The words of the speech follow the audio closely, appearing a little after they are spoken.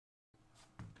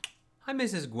Hi,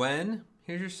 Mrs. Gwen.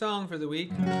 Here's your song for the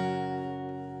week.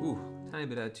 Ooh, tiny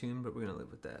bit out of tune, but we're gonna live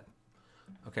with that.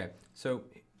 Okay, so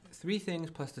 3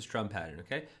 things plus the strum pattern,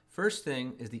 okay? First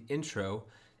thing is the intro.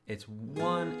 It's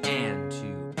 1 and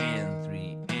 2 and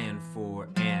 3 and 4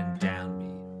 and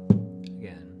downbeat.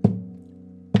 Again.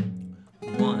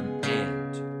 1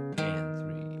 and 2 and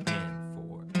 3 and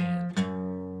 4 and.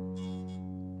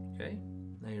 Okay?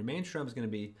 Now your main strum is gonna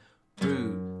be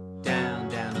root, down,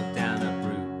 down, up, down, up,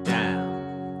 root,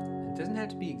 down. It doesn't have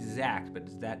to be exact, but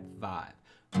it's that vibe.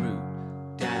 Root,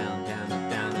 down, down,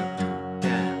 up, down, up, root,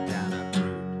 down, down, up,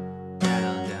 root,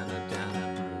 down, down, up, down,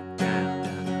 up, root, down,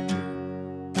 down, up, root.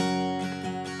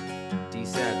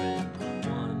 D7,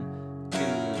 1, 2,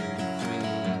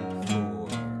 3, 4.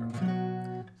 So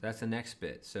that's the next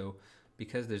bit. So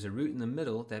because there's a root in the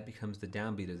middle, that becomes the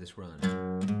downbeat of this run.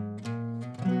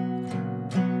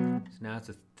 So now it's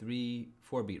a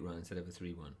 3/4 beat run instead of a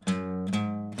 3/1.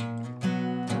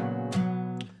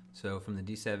 So from the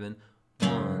D7,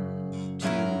 1, 2,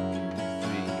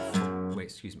 3, 4. Wait,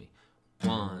 excuse me.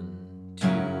 1, 2,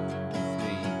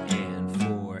 3, and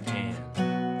 4, and.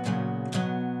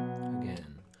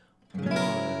 Again.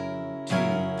 1, 2,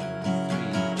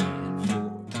 3, and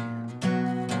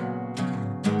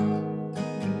 4.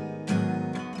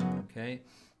 Okay.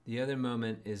 The other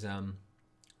moment is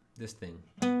this thing.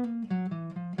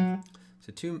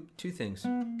 So two things.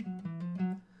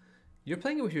 You're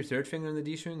playing it with your 3rd finger on the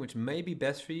D string, which may be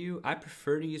best for you. I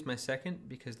prefer to use my 2nd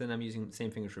because then I'm using the same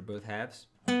fingers for both halves.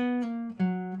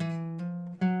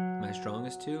 My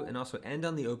strongest 2, and also end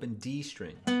on the open D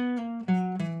string.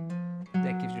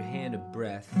 That gives your hand a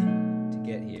breath to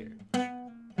get here.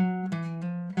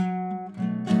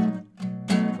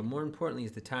 But more importantly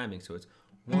is the timing. So it's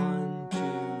 1,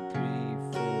 2, 3,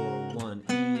 4, 1,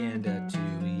 E and a 2,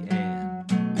 E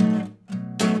and.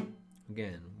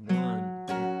 Again,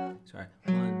 1. Sorry,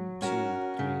 1,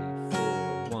 2, 3,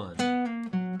 4, 1.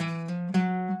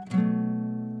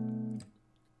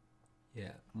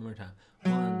 Yeah, one more time.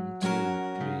 1, 2,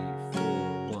 3,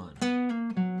 4, 1.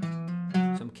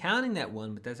 So I'm counting that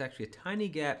 1, but that's actually a tiny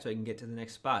gap so I can get to the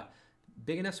next spot.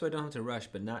 Big enough so I don't have to rush,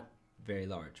 but not very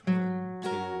large. 1, 2,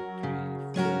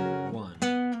 3, 4, 1.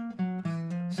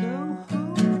 So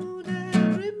hold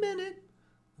every minute.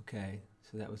 Okay,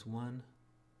 so that was 1.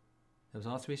 That was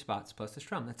all 3 spots plus the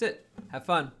strum. That's it. Have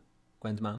fun. Gwen's mom.